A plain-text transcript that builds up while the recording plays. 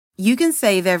You can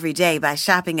save every day by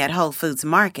shopping at Whole Foods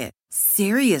Market.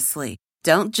 Seriously,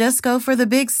 don't just go for the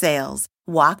big sales.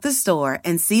 Walk the store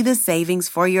and see the savings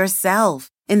for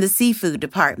yourself. In the seafood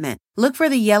department, look for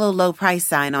the yellow low price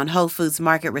sign on Whole Foods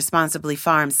Market Responsibly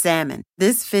Farmed salmon.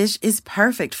 This fish is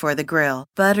perfect for the grill.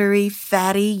 Buttery,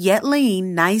 fatty, yet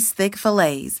lean, nice thick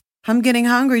fillets. I'm getting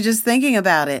hungry just thinking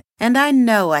about it, and I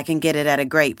know I can get it at a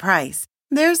great price.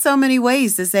 There's so many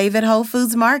ways to save at Whole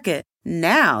Foods Market.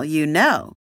 Now you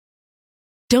know.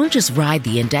 Don't just ride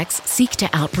the index, seek to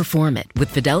outperform it with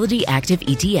Fidelity Active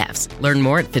ETFs. Learn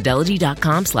more at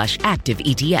fidelity.com/active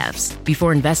ETFs.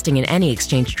 Before investing in any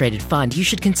exchange-traded fund, you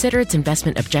should consider its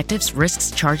investment objectives,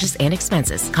 risks, charges, and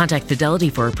expenses. Contact Fidelity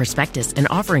for a prospectus, an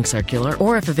offering circular,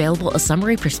 or if available, a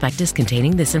summary prospectus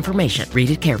containing this information. Read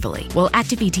it carefully. While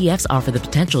active ETFs offer the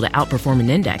potential to outperform an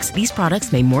index, these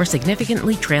products may more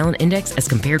significantly trail an index as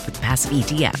compared with passive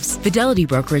ETFs. Fidelity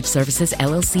Brokerage Services,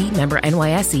 LLC, member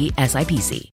NYSE,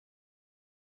 SIPC.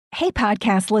 Hey,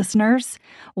 podcast listeners.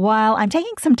 While I'm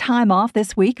taking some time off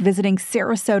this week visiting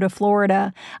Sarasota,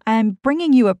 Florida, I'm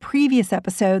bringing you a previous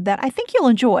episode that I think you'll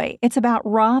enjoy. It's about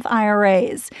Roth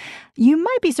IRAs. You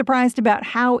might be surprised about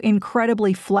how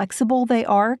incredibly flexible they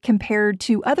are compared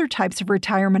to other types of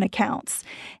retirement accounts,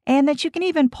 and that you can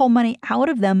even pull money out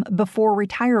of them before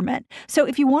retirement. So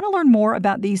if you want to learn more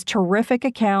about these terrific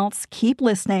accounts, keep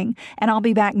listening, and I'll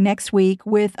be back next week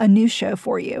with a new show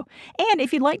for you. And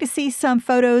if you'd like to see some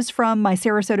photos from my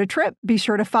Sarasota trip, be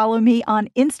sure to follow me on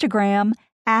Instagram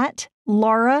at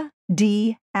Laura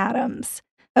D. Adams.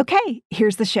 Okay,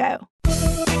 here's the show.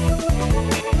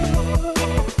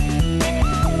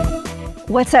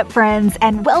 What's up, friends,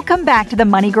 and welcome back to the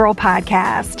Money Girl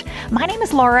Podcast. My name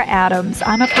is Laura Adams.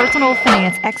 I'm a personal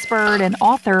finance expert and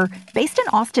author based in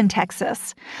Austin,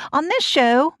 Texas. On this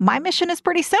show, my mission is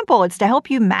pretty simple. It's to help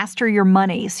you master your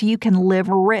money so you can live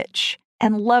rich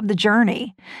and love the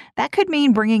journey. That could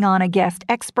mean bringing on a guest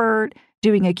expert,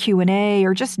 doing a Q&A,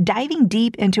 or just diving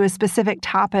deep into a specific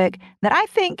topic that I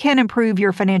think can improve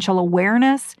your financial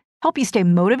awareness, help you stay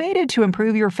motivated to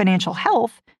improve your financial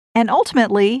health, and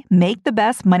ultimately make the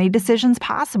best money decisions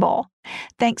possible.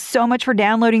 Thanks so much for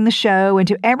downloading the show, and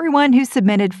to everyone who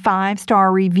submitted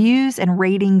 5-star reviews and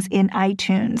ratings in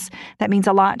iTunes. That means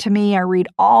a lot to me. I read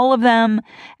all of them.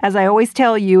 As I always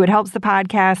tell you, it helps the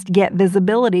podcast get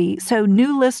visibility so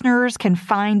new listeners can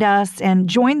find us and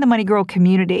join the Money Girl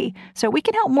community so we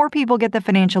can help more people get the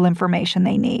financial information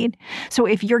they need. So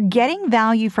if you're getting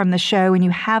value from the show and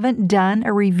you haven't done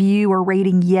a review or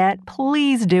rating yet,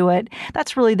 please do it.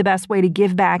 That's really the best way to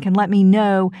give back and let me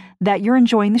know that you're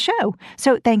enjoying the show.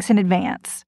 So thanks in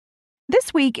advance.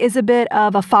 This week is a bit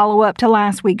of a follow-up to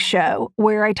last week's show,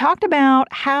 where I talked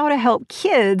about how to help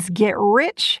kids get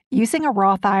rich using a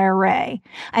Roth IRA.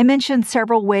 I mentioned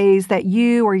several ways that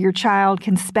you or your child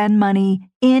can spend money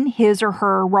in his or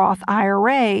her Roth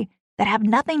IRA that have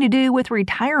nothing to do with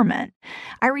retirement.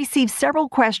 I received several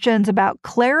questions about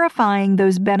clarifying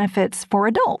those benefits for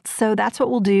adults, so that's what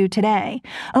we'll do today.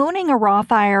 Owning a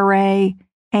Roth IRA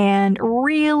and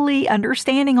really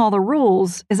understanding all the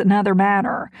rules is another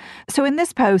matter. So in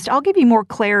this post, I'll give you more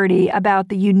clarity about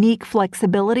the unique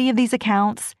flexibility of these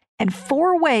accounts and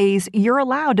 4 ways you're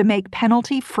allowed to make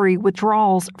penalty-free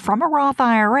withdrawals from a Roth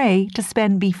IRA to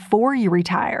spend before you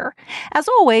retire. As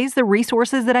always, the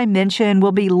resources that I mentioned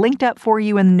will be linked up for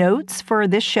you in the notes for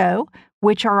this show,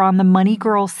 which are on the Money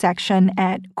Girl section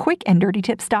at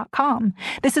quickanddirtytips.com.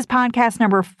 This is podcast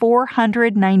number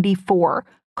 494,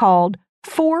 called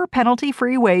 4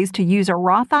 penalty-free ways to use a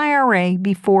Roth IRA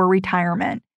before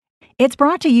retirement. It's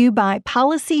brought to you by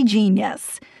Policy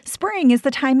Genius. Spring is the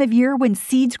time of year when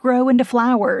seeds grow into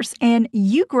flowers, and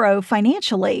you grow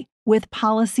financially with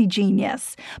Policy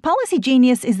Genius. Policy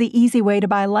Genius is the easy way to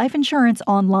buy life insurance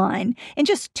online. In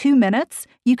just 2 minutes,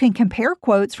 you can compare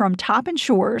quotes from top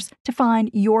insurers to find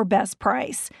your best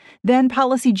price. Then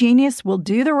Policy Genius will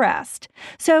do the rest.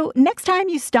 So next time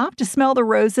you stop to smell the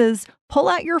roses, pull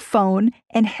out your phone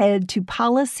and head to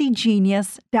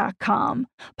PolicyGenius.com.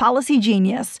 Policy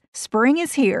Genius. Spring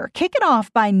is here. Kick it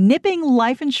off by nipping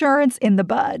life insurance in the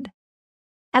bud.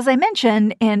 As I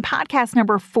mentioned in podcast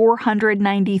number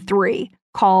 493,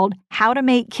 called How to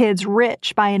Make Kids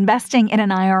Rich by Investing in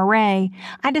an IRA,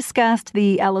 I discussed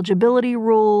the eligibility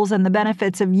rules and the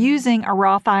benefits of using a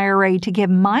Roth IRA to give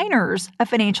minors a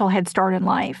financial head start in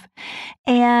life.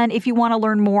 And if you want to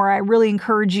learn more, I really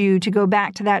encourage you to go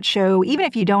back to that show, even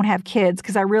if you don't have kids,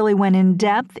 because I really went in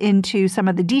depth into some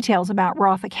of the details about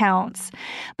Roth accounts.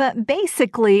 But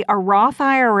basically, a Roth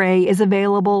IRA is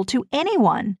available to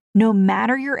anyone, no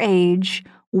matter your age,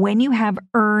 when you have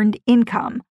earned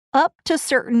income, up to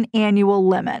certain annual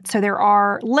limits. So there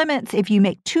are limits if you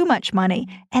make too much money.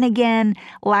 And again,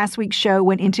 last week's show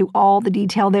went into all the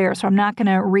detail there, so I'm not going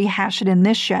to rehash it in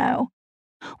this show.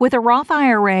 With a Roth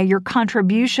IRA, your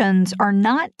contributions are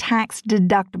not tax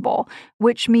deductible,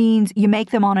 which means you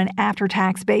make them on an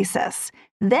after-tax basis.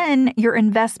 Then your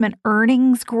investment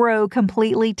earnings grow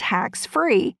completely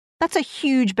tax-free. That's a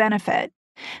huge benefit.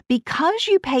 Because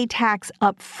you pay tax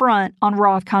up front on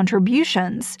Roth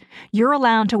contributions, you're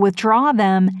allowed to withdraw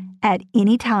them at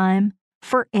any time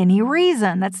for any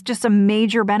reason. That's just a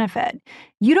major benefit.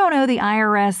 You don't owe the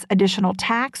IRS additional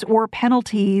tax or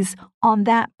penalties on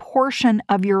that portion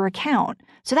of your account.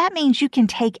 So that means you can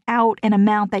take out an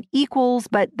amount that equals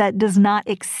but that does not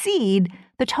exceed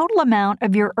the total amount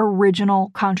of your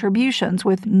original contributions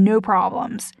with no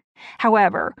problems.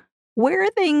 However, where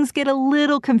things get a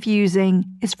little confusing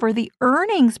is for the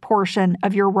earnings portion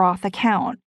of your Roth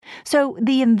account. So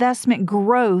the investment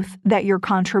growth that your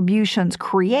contributions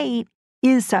create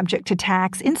is subject to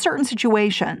tax in certain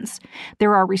situations.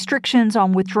 There are restrictions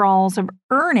on withdrawals of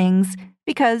earnings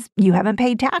because you haven't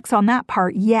paid tax on that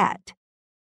part yet.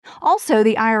 Also,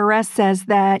 the IRS says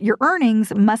that your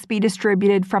earnings must be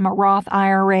distributed from a Roth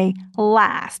IRA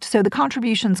last, so the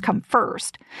contributions come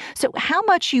first. So how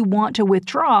much you want to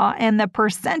withdraw and the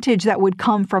percentage that would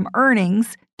come from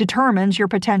earnings determines your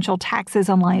potential taxes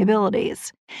and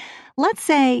liabilities. Let's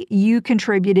say you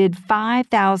contributed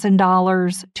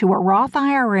 $5,000 to a Roth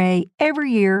IRA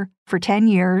every year for 10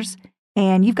 years,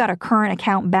 and you've got a current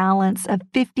account balance of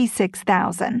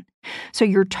 $56,000. So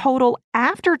your total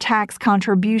after-tax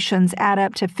contributions add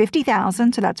up to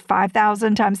 $50,000, so that's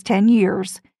 $5,000 times 10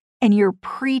 years, and your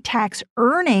pre-tax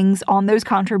earnings on those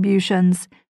contributions,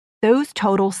 those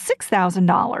total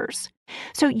 $6,000.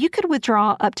 So you could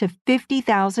withdraw up to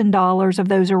 $50,000 of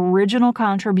those original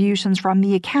contributions from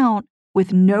the account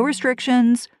with no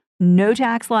restrictions, no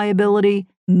tax liability,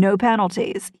 no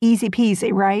penalties. Easy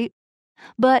peasy, right?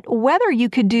 But whether you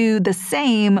could do the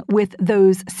same with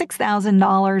those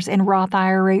 $6,000 in Roth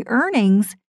IRA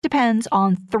earnings depends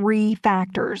on three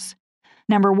factors.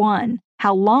 Number one,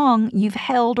 how long you've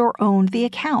held or owned the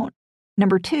account.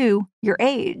 Number two, your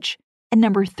age. And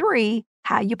number three,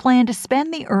 how you plan to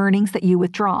spend the earnings that you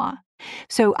withdraw.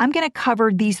 So I'm going to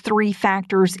cover these three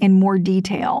factors in more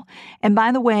detail. And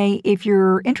by the way, if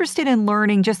you're interested in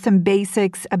learning just some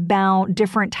basics about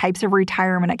different types of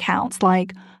retirement accounts,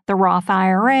 like the Roth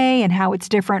IRA and how it's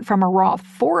different from a Roth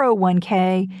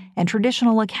 401k and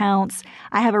traditional accounts,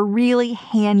 I have a really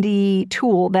handy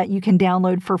tool that you can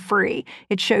download for free.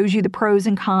 It shows you the pros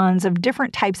and cons of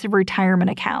different types of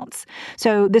retirement accounts.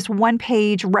 So this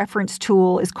one-page reference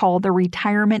tool is called the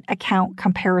Retirement Account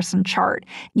Comparison Chart.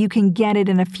 You can get it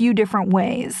in a few different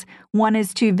ways. One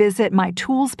is to visit my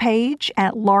tools page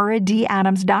at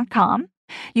lauradadams.com.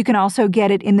 You can also get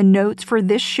it in the notes for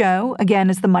this show. Again,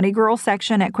 it's the Money Girl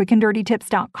section at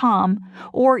quickanddirtytips.com.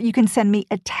 Or you can send me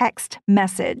a text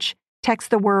message. Text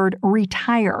the word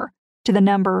retire to the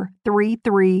number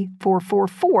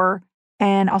 33444,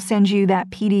 and I'll send you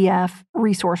that PDF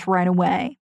resource right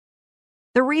away.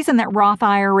 The reason that Roth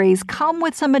IRAs come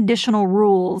with some additional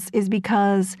rules is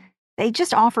because they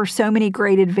just offer so many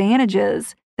great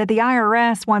advantages that the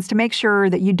IRS wants to make sure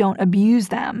that you don't abuse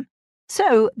them.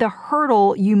 So the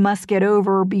hurdle you must get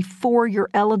over before you're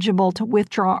eligible to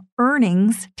withdraw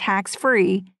earnings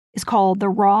tax-free is called the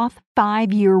Roth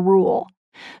 5-year rule.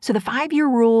 So the 5-year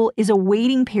rule is a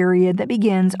waiting period that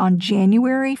begins on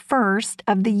January 1st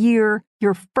of the year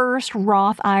your first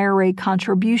Roth IRA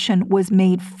contribution was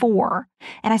made for.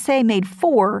 And I say made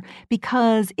for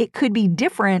because it could be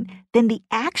different than the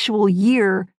actual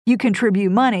year you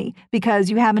contribute money, because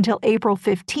you have until April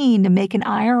 15 to make an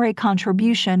IRA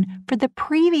contribution for the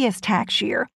previous tax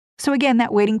year. So again,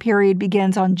 that waiting period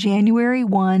begins on January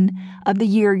 1 of the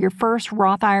year your first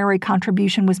Roth IRA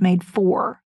contribution was made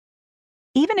for.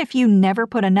 Even if you never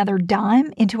put another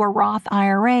dime into a Roth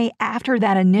IRA after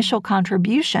that initial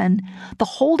contribution, the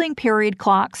holding period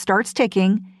clock starts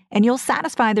ticking, and you'll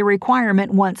satisfy the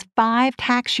requirement once 5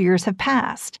 tax years have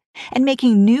passed. And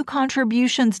making new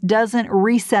contributions doesn't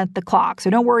reset the clock, so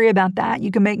don't worry about that. You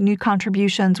can make new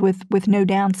contributions with no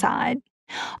downside.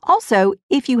 Also,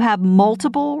 if you have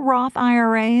multiple Roth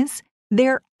IRAs,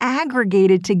 they're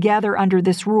aggregated together under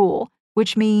this rule,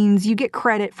 which means you get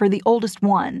credit for the oldest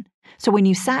one. So when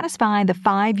you satisfy the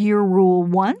 5-year rule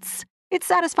once, it's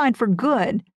satisfied for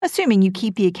good, assuming you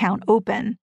keep the account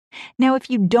open. Now, if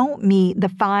you don't meet the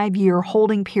 5-year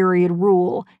holding period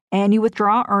rule and you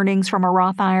withdraw earnings from a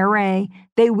Roth IRA,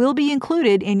 they will be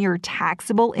included in your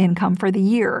taxable income for the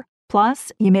year.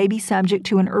 Plus, you may be subject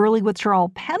to an early withdrawal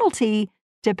penalty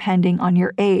depending on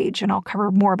your age. And I'll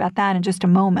cover more about that in just a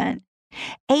moment.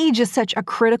 Age is such a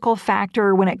critical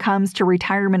factor when it comes to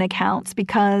retirement accounts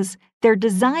because they're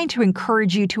designed to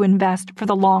encourage you to invest for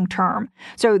the long term.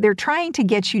 So they're trying to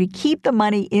get you to keep the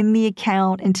money in the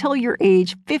account until you're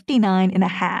age 59 and a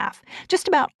half. Just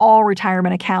about all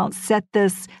retirement accounts set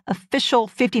this official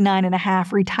 59 and a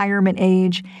half retirement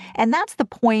age, and that's the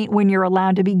point when you're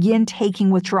allowed to begin taking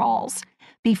withdrawals.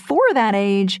 Before that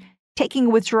age, taking a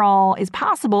withdrawal is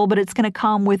possible, but it's going to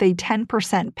come with a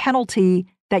 10% penalty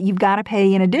that you've got to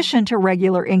pay in addition to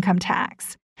regular income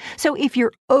tax. So if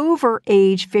you're over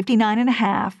age 59 and a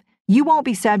half, you won't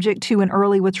be subject to an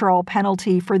early withdrawal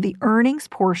penalty for the earnings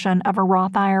portion of a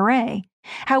Roth IRA.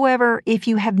 However, if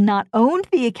you have not owned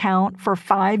the account for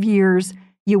 5 years,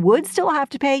 you would still have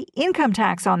to pay income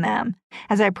tax on them.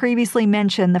 As I previously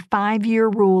mentioned, the 5-year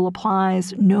rule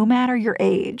applies no matter your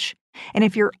age. And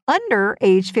if you're under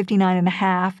age 59 and a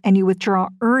half and you withdraw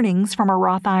earnings from a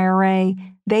Roth IRA,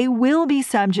 they will be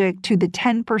subject to the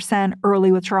 10%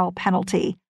 early withdrawal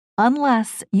penalty,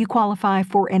 unless you qualify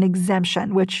for an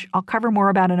exemption, which I'll cover more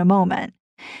about in a moment.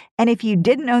 And if you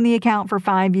didn't own the account for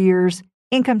 5 years,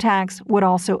 income tax would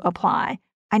also apply.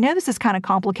 I know this is kind of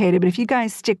complicated, but if you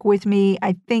guys stick with me,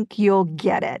 I think you'll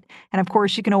get it. And of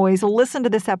course, you can always listen to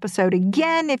this episode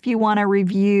again if you want to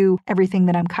review everything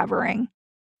that I'm covering.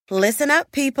 Listen up,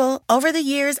 people. Over the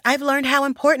years, I've learned how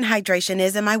important hydration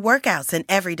is in my workouts and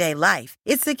everyday life.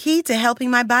 It's the key to helping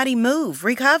my body move,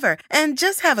 recover, and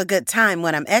just have a good time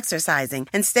when I'm exercising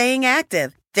and staying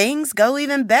active. Things go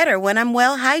even better when I'm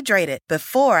well hydrated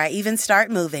before I even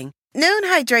start moving. Noon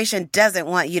Hydration doesn't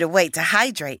want you to wait to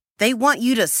hydrate. They want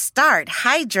you to start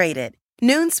hydrated.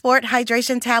 Noon Sport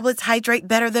Hydration Tablets hydrate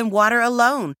better than water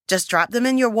alone. Just drop them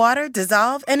in your water,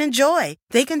 dissolve, and enjoy.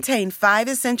 They contain 5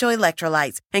 essential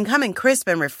electrolytes and come in crisp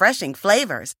and refreshing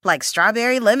flavors like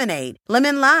strawberry lemonade,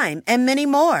 lemon lime, and many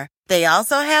more. They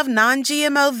also have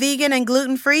non-GMO vegan and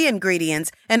gluten-free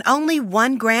ingredients and only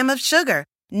 1 gram of sugar.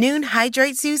 Noon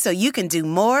hydrates you so you can do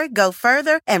more, go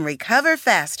further, and recover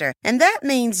faster. And that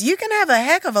means you can have a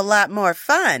heck of a lot more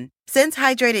fun. Since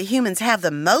hydrated humans have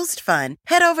the most fun,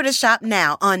 head over to shop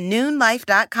now on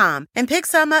noonlife.com and pick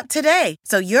some up today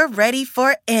so you're ready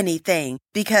for anything,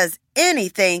 because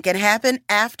anything can happen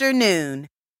after noon.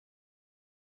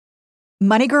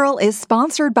 Money Girl is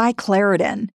sponsored by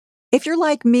Claritin. If you're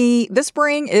like me, the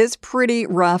spring is pretty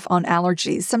rough on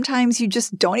allergies. Sometimes you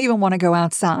just don't even want to go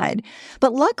outside.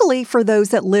 But luckily for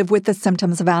those that live with the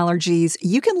symptoms of allergies,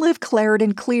 you can live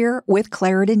Claritin Clear with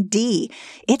Claritin D.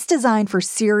 It's designed for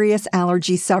serious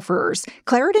allergy sufferers.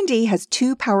 Claritin D has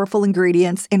 2 powerful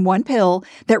ingredients in 1 pill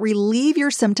that relieve your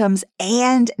symptoms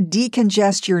and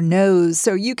decongest your nose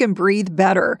so you can breathe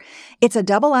better. It's a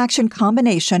double-action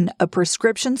combination of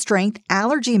prescription-strength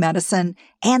allergy medicine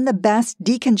and the best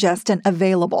decongestant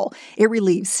available. It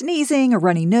relieves sneezing, a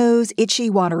runny nose, itchy,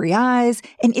 watery eyes,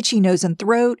 an itchy nose and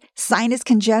throat, sinus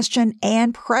congestion,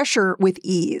 and pressure with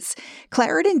ease.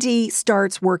 Claritin D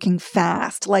starts working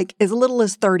fast, like as little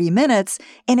as 30 minutes,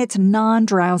 and it's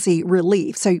non-drowsy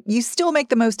relief, so you still make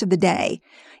the most of the day.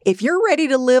 If you're ready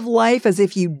to live life as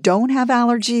if you don't have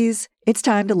allergies, it's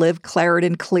time to live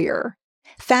Claritin Clear.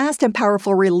 Fast and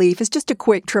powerful relief is just a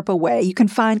quick trip away. You can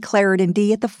find Claritin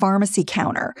D at the pharmacy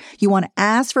counter. You want to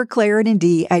ask for Claritin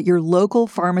D at your local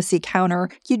pharmacy counter.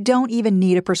 You don't even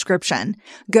need a prescription.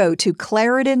 Go to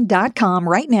Claritin.com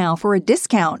right now for a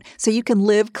discount so you can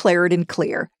live Claritin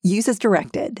Clear. Use as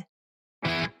directed.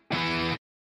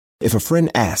 If a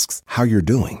friend asks how you're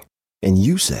doing, and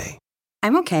you say,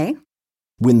 I'm okay.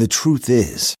 When the truth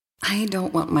is, I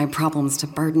don't want my problems to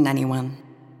burden anyone.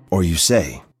 Or you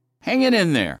say, hang it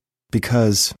in there.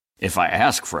 Because if I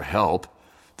ask for help,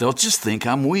 they'll just think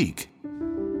I'm weak.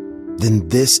 Then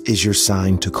this is your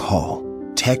sign to call,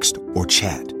 text, or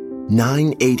chat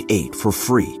 988 for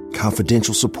free,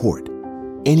 confidential support.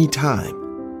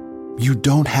 Anytime. You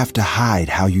don't have to hide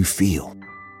how you feel.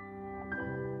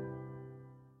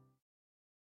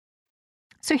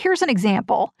 So here's an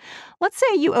example. Let's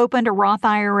say you opened a Roth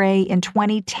IRA in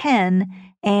 2010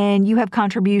 and you have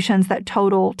contributions that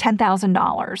total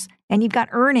 $10,000 and you've got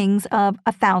earnings of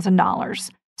 $1,000.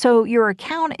 So your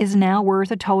account is now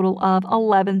worth a total of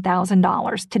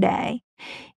 $11,000 today.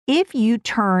 If you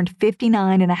turned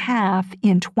 59 and a half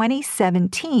in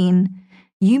 2017,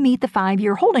 you meet the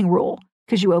 5-year holding rule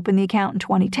because you opened the account in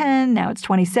 2010, now it's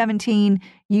 2017,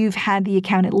 you've had the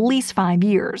account at least 5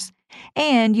 years.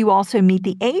 And you also meet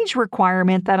the age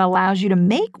requirement that allows you to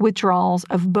make withdrawals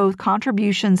of both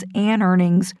contributions and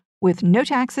earnings with no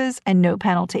taxes and no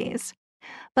penalties.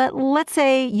 But let's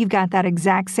say you've got that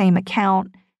exact same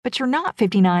account, but you're not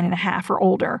 59 and a half or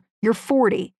older. You're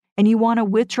 40, and you want to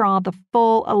withdraw the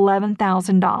full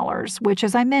 $11,000, which,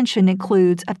 as I mentioned,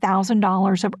 includes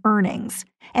 $1,000 of earnings.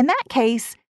 In that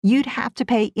case, you'd have to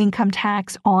pay income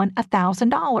tax on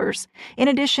 $1,000. In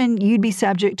addition, you'd be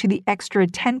subject to the extra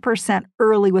 10%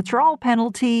 early withdrawal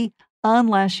penalty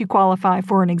unless you qualify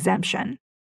for an exemption.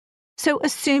 So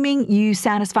assuming you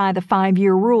satisfy the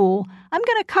 5-year rule, I'm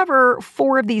going to cover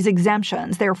 4 of these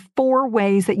exemptions. There are 4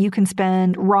 ways that you can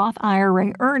spend Roth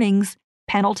IRA earnings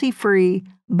penalty-free,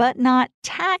 but not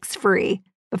tax-free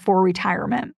before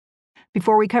retirement.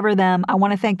 Before we cover them, I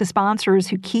want to thank the sponsors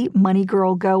who keep Money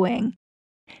Girl going.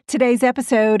 Today's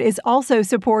episode is also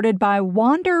supported by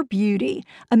Wander Beauty,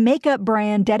 a makeup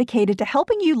brand dedicated to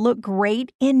helping you look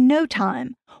great in no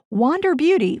time. Wander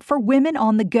Beauty for women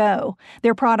on the go.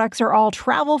 Their products are all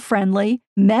travel-friendly,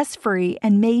 mess-free,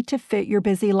 and made to fit your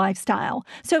busy lifestyle.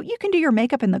 So you can do your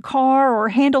makeup in the car or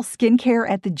handle skincare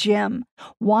at the gym.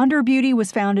 Wander Beauty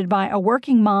was founded by a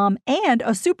working mom and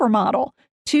a supermodel,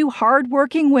 2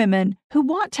 hardworking women who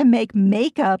want to make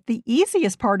makeup the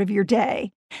easiest part of your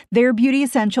day. Their beauty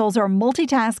essentials are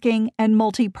multitasking and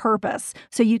multi-purpose,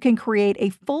 so you can create a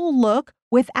full look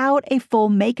without a full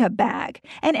makeup bag.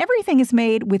 And everything is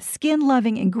made with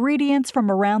skin-loving ingredients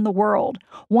from around the world.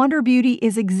 Wander Beauty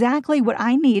is exactly what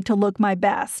I need to look my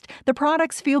best. The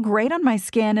products feel great on my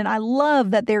skin, and I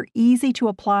love that they're easy to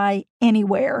apply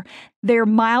anywhere. Their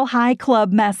Mile High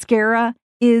Club mascara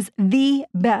is the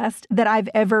best that I've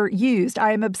ever used.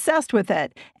 I am obsessed with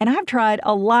it, and I've tried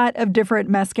a lot of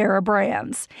different mascara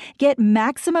brands. Get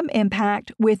maximum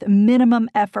impact with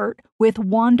minimum effort with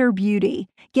Wander Beauty.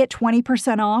 Get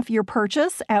 20% off your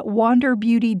purchase at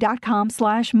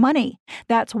wanderbeauty.com/money.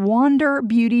 That's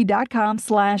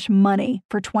wanderbeauty.com/money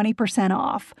for 20%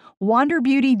 off.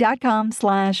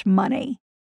 wanderbeauty.com/money.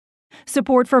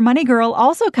 Support for Money Girl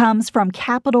also comes from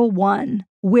Capital One.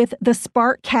 With the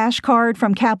Spark Cash Card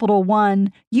from Capital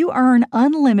One, you earn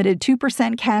unlimited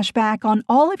 2% cash back on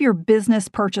all of your business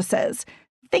purchases.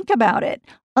 Think about it.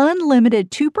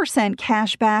 Unlimited 2%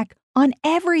 cash back on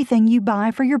everything you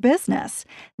buy for your business.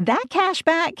 That cash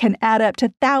back can add up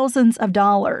to thousands of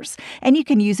dollars, and you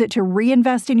can use it to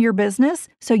reinvest in your business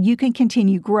so you can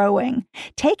continue growing.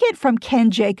 Take it from Ken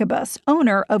Jacobus,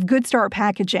 owner of Good Start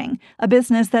Packaging, a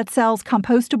business that sells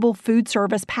compostable food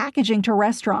service packaging to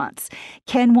restaurants.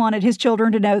 Ken wanted his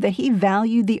children to know that he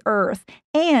valued the earth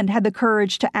and had the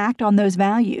courage to act on those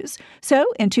values. So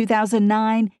in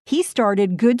 2009, he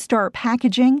started Good Start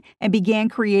Packaging and began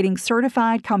creating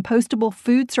certified compostable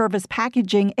food service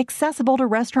packaging accessible to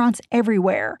restaurants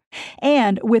everywhere.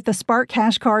 And with the Spark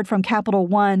Cash Card from Capital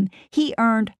One, he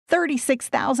earned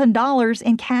 $36,000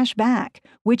 in cash back,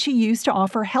 which he used to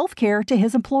offer health care to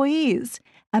his employees.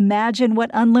 Imagine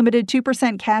what unlimited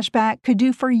 2% cash back could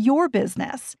do for your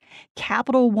business.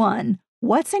 Capital One,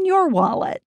 what's in your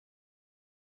wallet?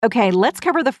 Okay, let's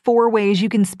cover the 4 ways you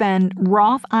can spend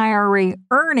Roth IRA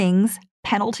earnings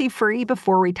penalty-free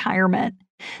before retirement.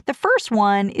 The first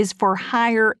one is for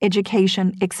higher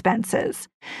education expenses.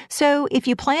 So if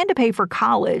you plan to pay for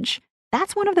college,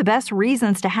 that's one of the best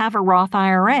reasons to have a Roth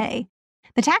IRA.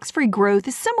 The tax-free growth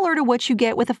is similar to what you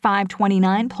get with a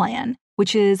 529 plan,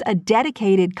 which is a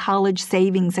dedicated college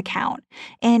savings account.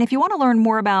 And if you want to learn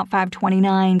more about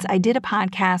 529s, I did a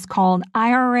podcast called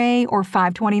IRA or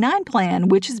 529 Plan,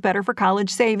 which is better for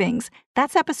college savings.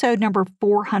 That's episode number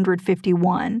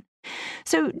 451.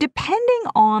 So depending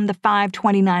on the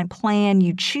 529 plan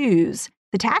you choose,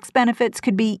 the tax benefits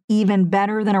could be even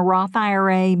better than a Roth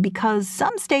IRA because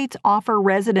some states offer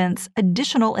residents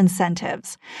additional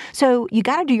incentives. So you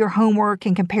got to do your homework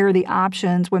and compare the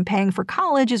options when paying for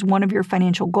college is one of your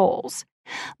financial goals.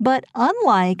 But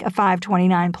unlike a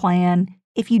 529 plan,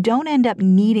 if you don't end up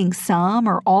needing some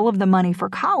or all of the money for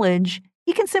college,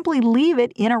 you can simply leave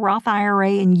it in a Roth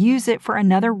IRA and use it for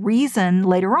another reason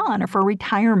later on or for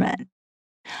retirement.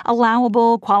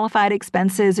 Allowable qualified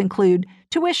expenses include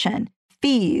tuition,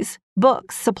 fees,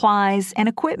 books, supplies, and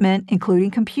equipment,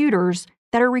 including computers,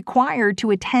 that are required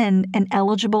to attend an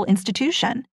eligible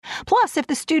institution. Plus, if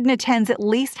the student attends at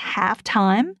least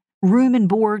half-time, room and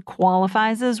board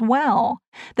qualifies as well.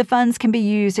 The funds can be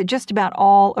used at just about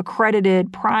all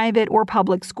accredited private or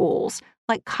public schools,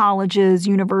 like colleges,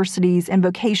 universities, and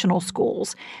vocational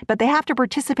schools, but they have to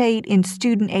participate in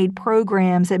student aid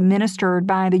programs administered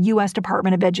by the U.S.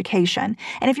 Department of Education.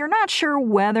 And if you're not sure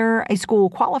whether a school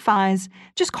qualifies,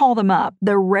 just call them up.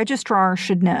 The registrar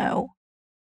should know.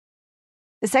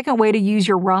 The second way to use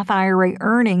your Roth IRA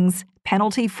earnings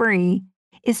penalty-free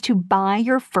is to buy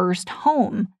your first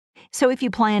home. So if you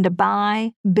plan to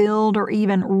buy, build, or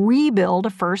even rebuild a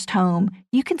first home,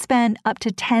 you can spend up to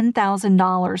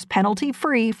 $10,000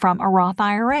 penalty-free from a Roth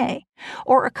IRA.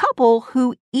 Or a couple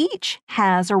who each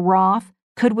has a Roth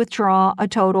could withdraw a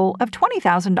total of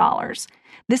 $20,000.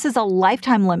 This is a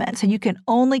lifetime limit, so you can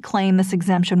only claim this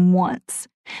exemption once.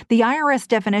 The IRS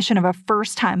definition of a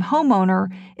first-time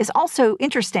homeowner is also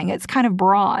interesting. It's kind of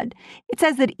broad. It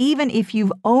says that even if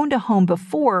you've owned a home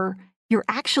before, you're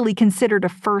actually considered a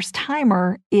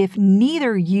first-timer if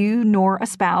neither you nor a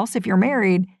spouse, if you're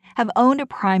married, have owned a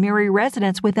primary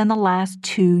residence within the last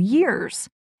 2 years.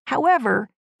 However,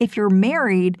 if you're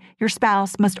married, your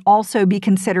spouse must also be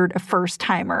considered a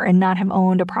first-timer and not have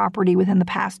owned a property within the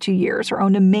past 2 years or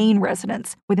owned a main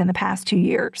residence within the past 2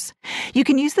 years. You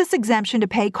can use this exemption to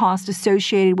pay costs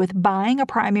associated with buying a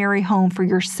primary home for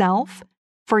yourself,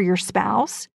 for your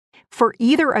spouse, for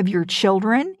either of your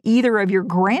children, either of your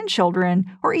grandchildren,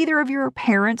 or either of your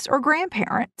parents or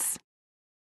grandparents.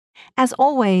 As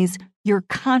always, your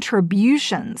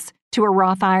contributions to a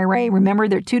Roth IRA, remember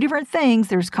they're two different things.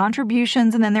 There's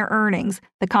contributions and then there are earnings.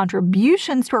 The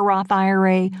contributions to a Roth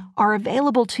IRA are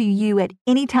available to you at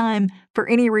any time, for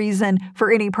any reason,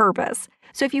 for any purpose.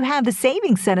 So if you have the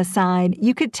savings set aside,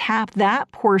 you could tap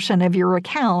that portion of your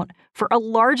account for a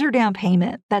larger down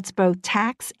payment that's both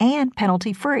tax and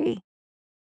penalty-free.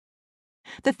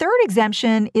 The third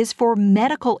exemption is for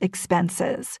medical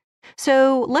expenses.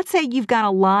 So let's say you've got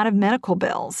a lot of medical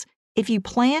bills. If you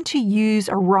plan to use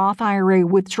a Roth IRA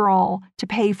withdrawal to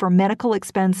pay for medical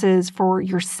expenses for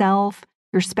yourself,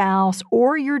 your spouse,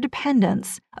 or your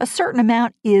dependents, a certain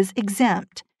amount is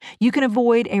exempt. You can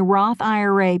avoid a Roth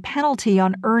IRA penalty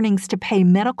on earnings to pay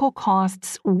medical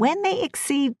costs when they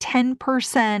exceed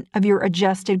 10% of your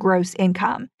adjusted gross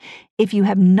income, if you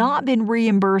have not been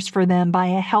reimbursed for them by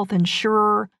a health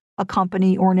insurer, a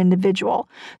company, or an individual.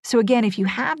 So again, if you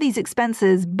have these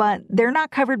expenses, but they're not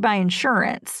covered by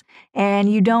insurance,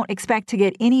 and you don't expect to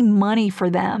get any money for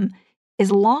them,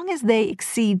 as long as they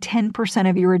exceed 10%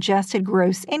 of your adjusted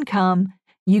gross income,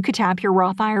 you could tap your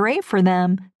Roth IRA for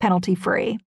them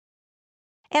penalty-free.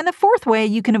 And the fourth way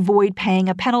you can avoid paying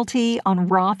a penalty on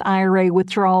Roth IRA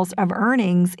withdrawals of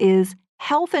earnings is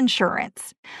health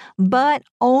insurance, but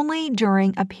only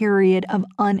during a period of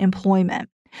unemployment.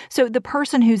 So the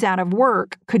person who's out of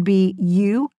work could be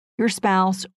you, your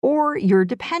spouse, or your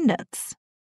dependents.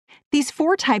 These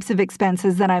four types of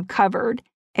expenses that I've covered,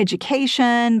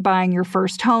 education, buying your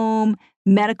first home,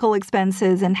 medical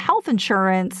expenses, and health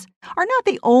insurance, are not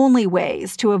the only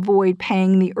ways to avoid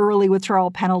paying the early withdrawal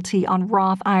penalty on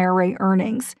Roth IRA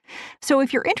earnings. So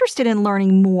if you're interested in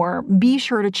learning more, be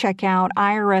sure to check out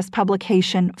IRS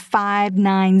publication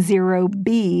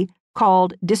 590B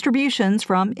called Distributions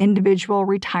from Individual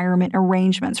Retirement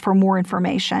Arrangements for more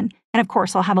information. And of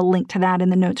course, I'll have a link to that in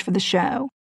the notes for the show.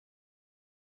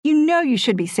 You know you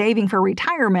should be saving for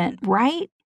retirement, right?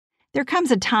 There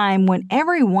comes a time when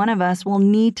every one of us will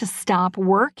need to stop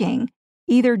working,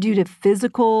 either due to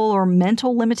physical or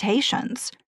mental limitations,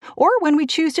 or when we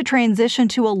choose to transition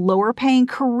to a lower-paying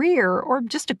career or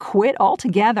just to quit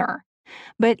altogether.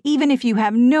 But even if you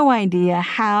have no idea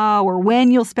how or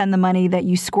when you'll spend the money that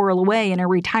you squirrel away in a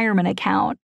retirement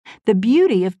account, the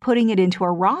beauty of putting it into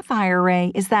a Roth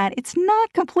IRA is that it's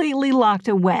not completely locked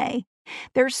away.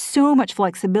 There's so much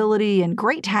flexibility and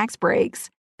great tax breaks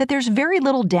that there's very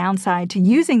little downside to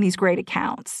using these great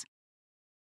accounts.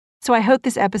 So I hope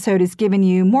this episode has given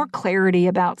you more clarity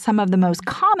about some of the most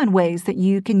common ways that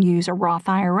you can use a Roth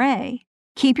IRA.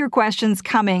 Keep your questions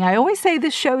coming. I always say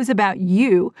this show is about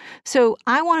you, so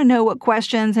I want to know what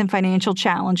questions and financial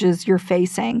challenges you're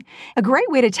facing. A great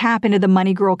way to tap into the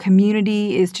Money Girl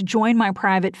community is to join my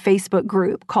private Facebook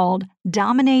group called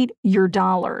Dominate Your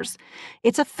Dollars.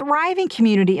 It's a thriving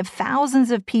community of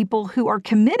thousands of people who are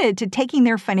committed to taking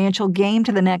their financial game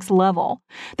to the next level.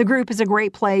 The group is a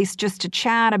great place just to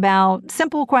chat about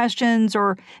simple questions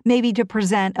or maybe to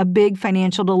present a big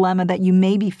financial dilemma that you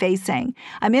may be facing.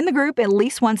 I'm in the group at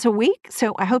least once a week,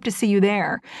 so I hope to see you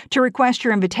there. To request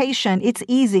your invitation, it's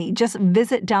easy. Just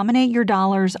visit Dominate Your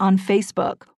Dollars on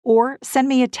Facebook or send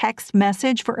me a text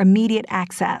message for immediate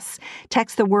access.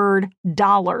 Text the word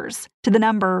dollars to the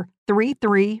number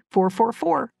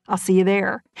 33444. I'll see you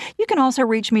there. You can also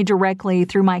reach me directly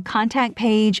through my contact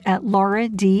page at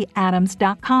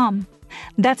lauradadams.com.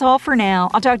 That's all for now.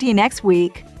 I'll talk to you next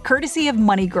week, courtesy of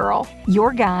Money Girl,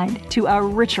 your guide to a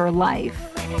richer life.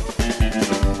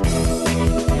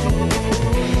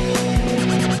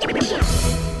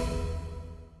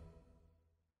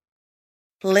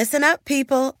 Listen up,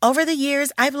 people. Over the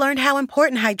years, I've learned how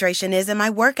important hydration is in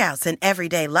my workouts and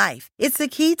everyday life. It's the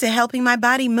key to helping my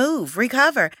body move,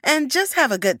 recover, and just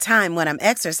have a good time when I'm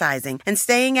exercising and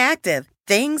staying active.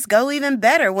 Things go even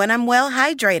better when I'm well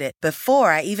hydrated before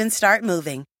I even start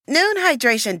moving. Noon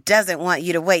Hydration doesn't want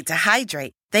you to wait to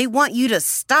hydrate. They want you to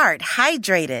start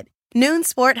hydrated. Noon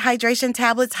Sport Hydration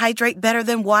tablets hydrate better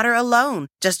than water alone.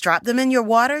 Just drop them in your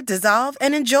water, dissolve,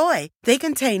 and enjoy. They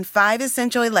contain 5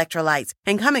 essential electrolytes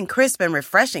and come in crisp and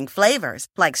refreshing flavors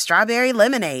like strawberry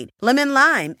lemonade, lemon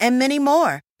lime, and many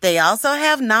more. They also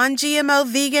have non-GMO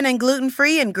vegan and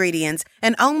gluten-free ingredients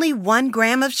and only 1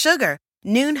 gram of sugar.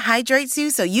 Noon hydrates you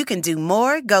so you can do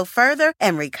more, go further,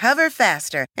 and recover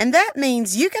faster. And that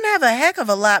means you can have a heck of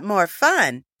a lot more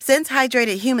fun. Since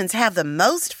hydrated humans have the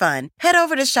most fun, head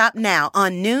over to shop now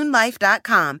on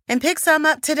noonlife.com and pick some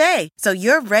up today so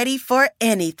you're ready for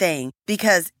anything,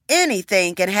 because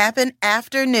anything can happen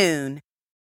after noon.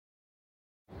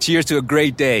 Cheers to a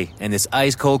great day and this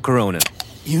ice-cold Corona.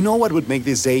 You know what would make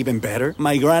this day even better?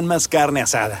 My grandma's carne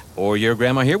asada. Or your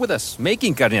grandma here with us,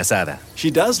 making carne asada.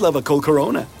 She does love a cold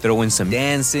Corona. Throw in some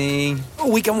dancing. Oh,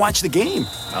 we can watch the game.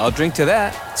 I'll drink to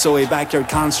that. So a backyard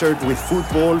concert with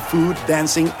football, food,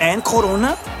 dancing, and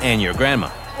Corona? And your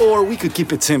grandma. Or we could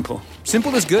keep it simple.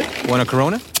 Simple is good. Want a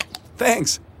Corona?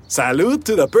 Thanks. Salud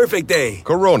to the perfect day.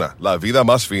 Corona, la vida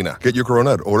más fina. Get your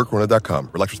Corona at ordercorona.com.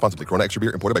 Relax responsibly. Corona Extra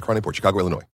Beer, imported by Crown Import, Chicago,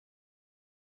 Illinois.